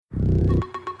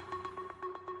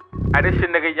Hey, this your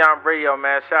nigga Young Rio,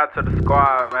 man. Shout out to the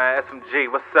squad, man. SMG,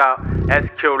 what's up?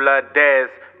 SQ, Lil Dez,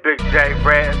 Big J,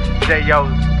 Red, J.O.,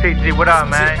 TG, what up,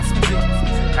 man?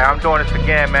 Hey, I'm doing this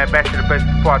again, man. Back to the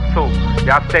Basics Part 2.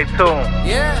 Y'all stay tuned.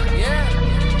 Yeah.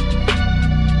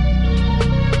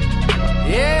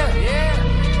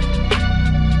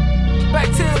 Back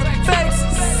to the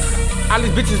basics. All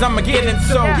these bitches I'ma get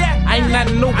into. I ain't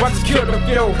nothing new, I just killed a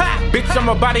few. Bitch,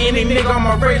 I'ma body any nigga on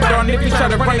my radar. And if he try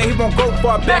to run it, he won't go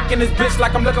far. Back in this bitch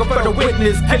like I'm looking for the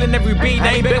witness. Killing every beat,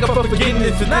 I ain't begging for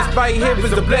forgiveness. So this fight here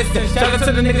is a blessing. Shout out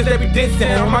to the niggas that be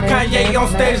dissing. On my Kanye on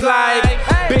stage like,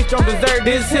 bitch don't deserve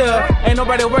this here. Ain't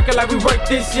nobody working like we work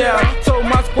this year. Told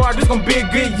my squad this gon' be a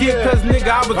good year. Cause nigga,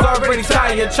 I was already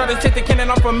tired. Try to take the cannon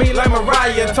off of me like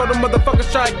Mariah. Told them motherfuckers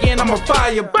try again, I'm a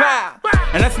fire. Bow.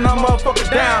 And that's another motherfucker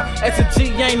down.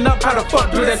 S&G ain't up, how the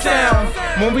fuck do that sound?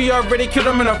 When we already killed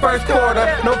them in the first quarter.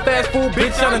 No fast food,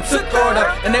 bitch, I done took order.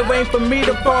 And they waiting for me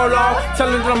to fall off.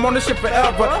 Telling them I'm on this shit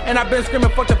forever. And I been screaming,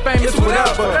 fuck the famous,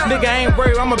 whatever. Nigga, I ain't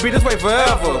worried, I'ma be this way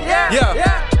forever.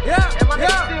 And my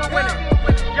nigga still winning.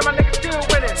 Yeah, my nigga still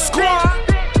winning. Squad.